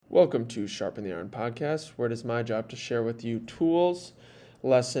Welcome to Sharpen the Iron podcast, where it is my job to share with you tools,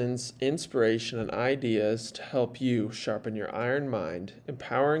 lessons, inspiration, and ideas to help you sharpen your iron mind,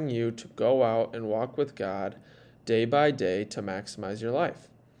 empowering you to go out and walk with God day by day to maximize your life.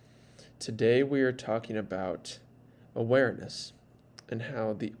 Today we are talking about awareness and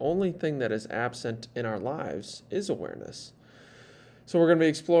how the only thing that is absent in our lives is awareness. So we're going to be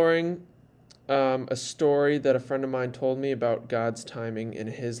exploring a story that a friend of mine told me about God's timing in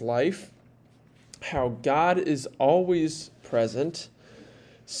his life, how God is always present,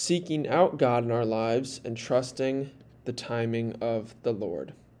 seeking out God in our lives and trusting the timing of the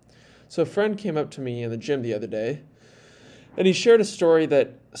Lord. So a friend came up to me in the gym the other day, and he shared a story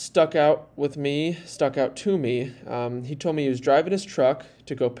that stuck out to me. He told me he was driving his truck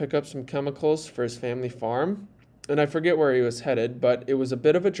to go pick up some chemicals for his family farm, and I forget where he was headed, but it was a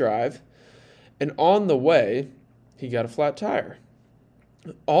bit of a drive. And on the way, he got a flat tire.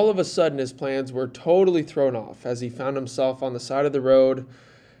 All of a sudden, his plans were totally thrown off as he found himself on the side of the road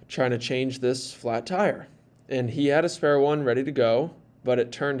trying to change this flat tire. And he had a spare one ready to go, but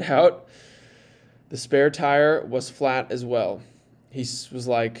it turned out the spare tire was flat as well. He was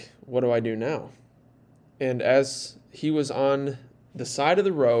like, what do I do now? And as he was on the side of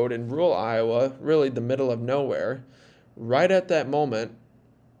the road in rural Iowa, really the middle of nowhere, right at that moment,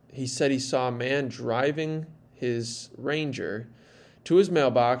 he said he saw a man driving his Ranger to his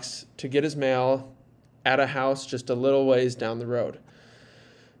mailbox to get his mail at a house just a little ways down the road.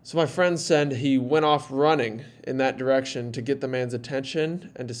 So my friend said he went off running in that direction to get the man's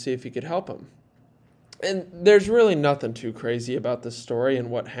attention and to see if he could help him. And there's really nothing too crazy about this story and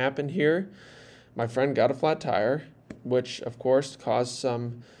what happened here. My friend got a flat tire, which of course caused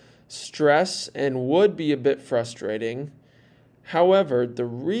some stress and would be a bit frustrating. However, the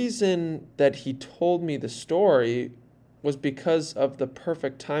reason that he told me the story was because of the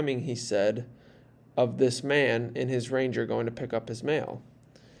perfect timing, he said, of this man in his Ranger going to pick up his mail.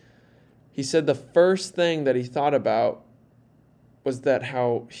 He said the first thing that he thought about was that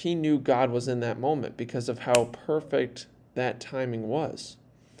how he knew God was in that moment because of how perfect that timing was.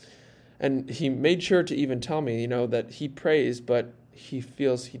 And he made sure to even tell me, that he prays, but he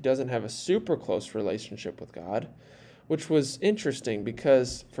feels he doesn't have a super close relationship with God, which was interesting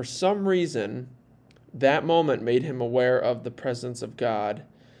because for some reason, that moment made him aware of the presence of God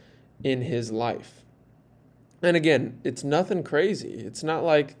in his life. And again, it's nothing crazy. It's not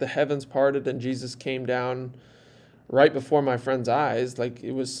like the heavens parted and Jesus came down right before my friend's eyes, like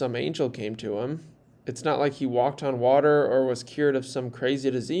it was some angel came to him. It's not like he walked on water or was cured of some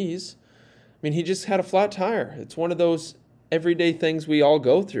crazy disease. I mean, he just had a flat tire. It's one of those everyday things we all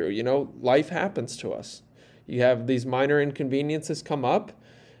go through. Life happens to us. You have these minor inconveniences come up,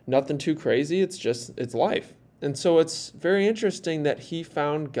 nothing too crazy, it's life. And so it's very interesting that he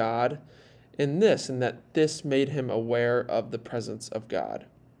found God in this, and that this made him aware of the presence of God.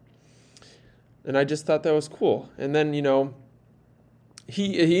 And I just thought that was cool. And then,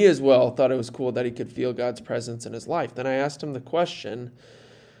 he as well thought it was cool that he could feel God's presence in his life. Then I asked him the question,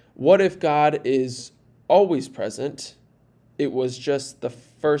 what if God is always present? It was just the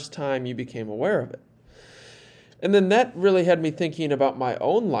first time you became aware of it. And then that really had me thinking about my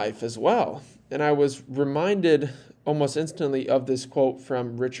own life as well. And I was reminded almost instantly of this quote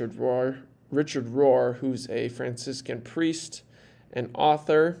from Richard Rohr, who's a Franciscan priest and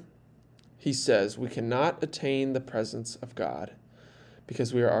author. He says, we cannot attain the presence of God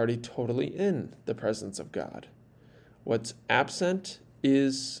because we are already totally in the presence of God. What's absent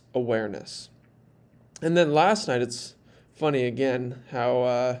is awareness. And then last night, it's funny again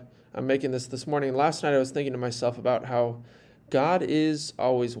how I'm making this morning. Last night I was thinking to myself about how God is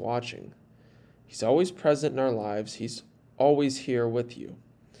always watching. He's always present in our lives. He's always here with you.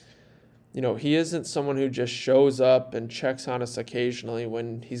 He isn't someone who just shows up and checks on us occasionally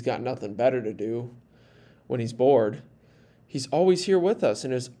when he's got nothing better to do, when he's bored. He's always here with us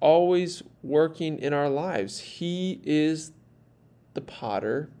and is always working in our lives. He is the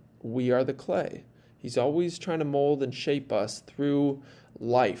potter. We are the clay. He's always trying to mold and shape us through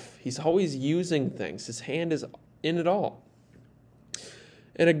life. He's always using things. His hand is in it all.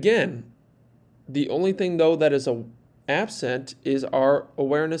 And again, the only thing though that is absent is our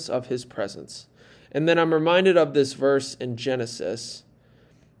awareness of his presence. And then I'm reminded of this verse in Genesis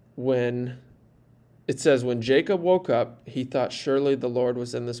when it says, when Jacob woke up, he thought surely the Lord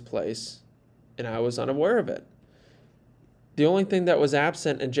was in this place, and I was unaware of it. The only thing that was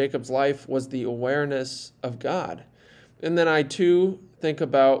absent in Jacob's life was the awareness of God. And then I too think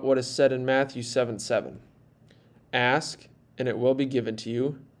about what is said in Matthew 7:7. Ask, and it will be given to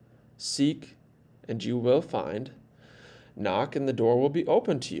you. Seek, and you will find. Knock and the door will be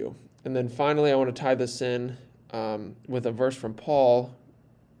open to you. And then finally, I want to tie this in with a verse from Paul.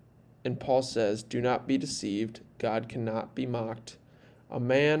 And Paul says, do not be deceived. God cannot be mocked. A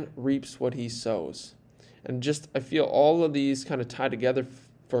man reaps what he sows. And I feel all of these kind of tie together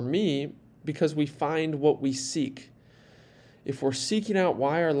for me because we find what we seek. If we're seeking out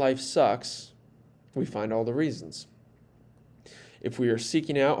why our life sucks, we find all the reasons. If we are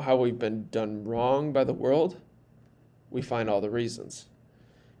seeking out how we've been done wrong by the world, we find all the reasons.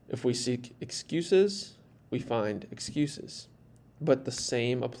 If we seek excuses, we find excuses. But the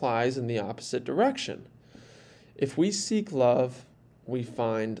same applies in the opposite direction. If we seek love, we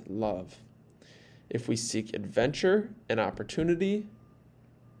find love. If we seek adventure and opportunity,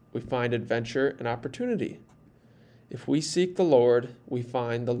 we find adventure and opportunity. If we seek the Lord, we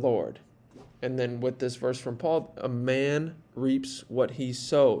find the Lord. And then with this verse from Paul, a man reaps what he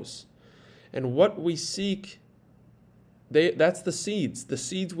sows. And what we seek, that's the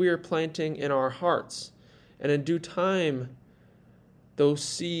seeds we are planting in our hearts. And in due time, those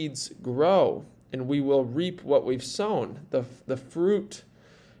seeds grow and we will reap what we've sown. The fruit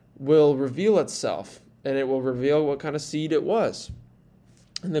will reveal itself and it will reveal what kind of seed it was.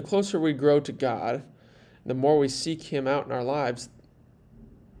 And the closer we grow to God, the more we seek him out in our lives,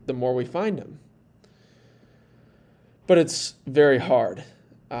 the more we find him. But it's very hard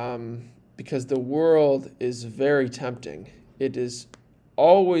because the world is very tempting. It is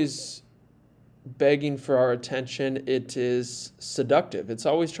always begging for our attention. It is seductive. It's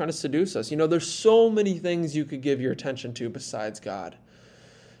always trying to seduce us. There's so many things you could give your attention to besides God.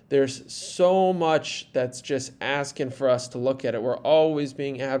 There's so much that's just asking for us to look at it. We're always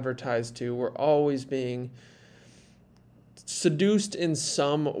being advertised to. We're always being seduced in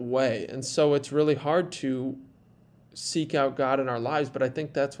some way. And so it's really hard to seek out God in our lives. But I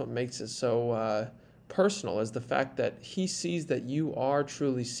think that's what makes it so personal, is the fact that he sees that you are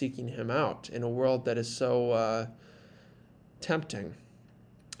truly seeking him out in a world that is so tempting.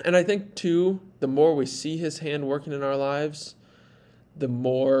 And I think, too, the more we see his hand working in our lives, the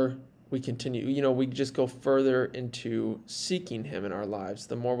more we continue. We just go further into seeking him in our lives.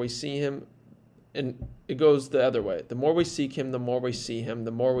 The more we see him, and it goes the other way. The more we seek him, the more we see him.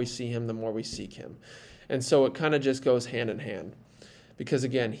 The more we see him, the more we seek him. And so it kind of just goes hand in hand. Because,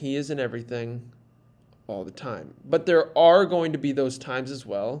 again, he is in everything all the time. But there are going to be those times as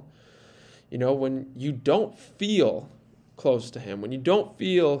well, when you don't feel close to him, when you don't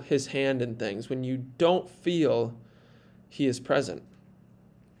feel his hand in things, when you don't feel he is present.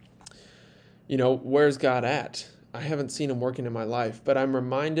 Where's God at? I haven't seen him working in my life, but I'm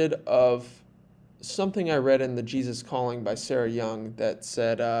reminded of something I read in The Jesus Calling by Sarah Young that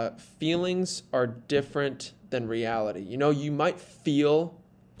said, feelings are different than reality. You might feel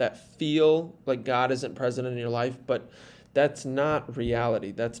like God isn't present in your life, but that's not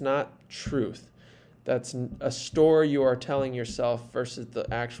reality. That's not truth. That's a story you are telling yourself versus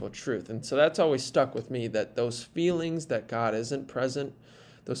the actual truth. And so that's always stuck with me, that those feelings that God isn't present,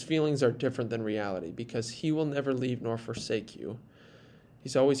 those feelings are different than reality, because he will never leave nor forsake you.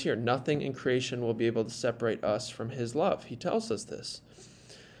 He's always here. Nothing in creation will be able to separate us from his love. He tells us this.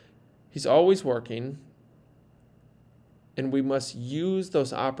 He's always working, and we must use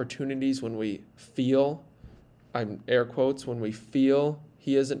those opportunities when we feel, I'm air quotes, when we feel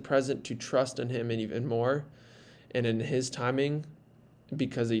he isn't present, to trust in him and even more, and in his timing,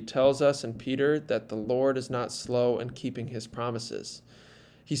 because he tells us in Peter that the Lord is not slow in keeping his promises.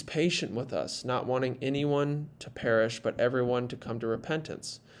 He's patient with us, not wanting anyone to perish, but everyone to come to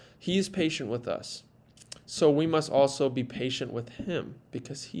repentance. He is patient with us. So we must also be patient with him,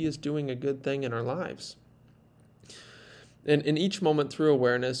 because he is doing a good thing in our lives. And in each moment, through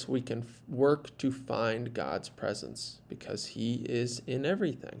awareness, we can work to find God's presence, because he is in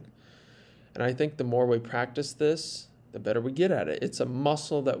everything. And I think the more we practice this, the better we get at it. It's a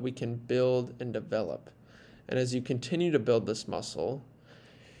muscle that we can build and develop. And as you continue to build this muscle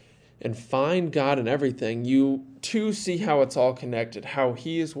and find God in everything, you too see how it's all connected, how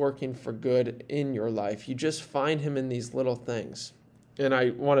he is working for good in your life. You just find him in these little things. And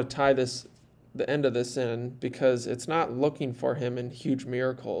I want to tie the end of this in, because it's not looking for him in huge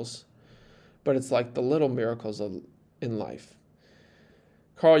miracles, but it's like the little miracles in life.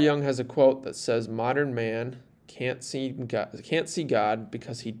 Carl Jung has a quote that says, modern man can't see God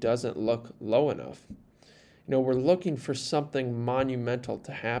because he doesn't look low enough. We're looking for something monumental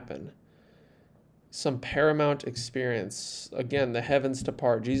to happen, some paramount experience. Again, the heavens to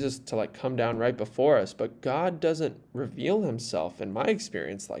part, Jesus to come down right before us. But God doesn't reveal himself, in my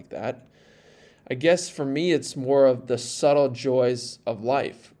experience, like that. I guess for me, it's more of the subtle joys of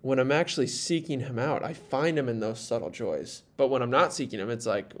life. When I'm actually seeking him out, I find him in those subtle joys. But when I'm not seeking him, it's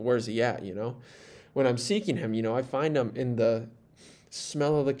like, where's he at, When I'm seeking him, I find him in the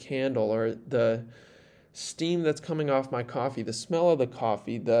smell of the candle or the steam that's coming off my coffee, the smell of the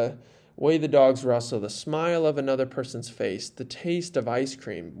coffee, the way the dogs rustle, the smile of another person's face, the taste of ice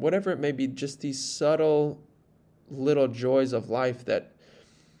cream, whatever it may be, just these subtle little joys of life that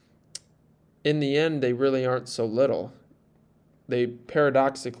in the end, they really aren't so little. They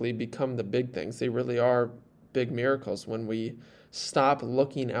paradoxically become the big things. They really are big miracles when we stop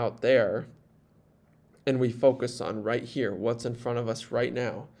looking out there and we focus on right here, what's in front of us right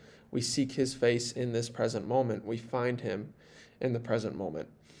now. We seek his face in this present moment. We find him in the present moment.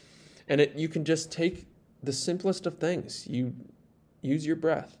 And you can just take the simplest of things. You use your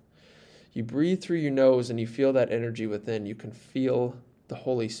breath. You breathe through your nose and you feel that energy within. You can feel the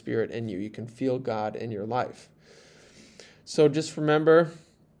Holy Spirit in you. You can feel God in your life. So just remember,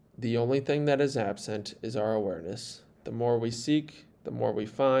 the only thing that is absent is our awareness. The more we seek, the more we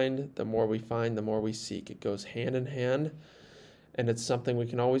find. The more we find, the more we seek. It goes hand in hand, and it's something we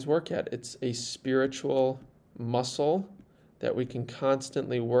can always work at. It's a spiritual muscle that we can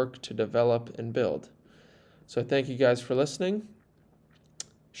constantly work to develop and build. So thank you guys for listening.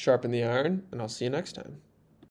 Sharpen the iron, and I'll see you next time.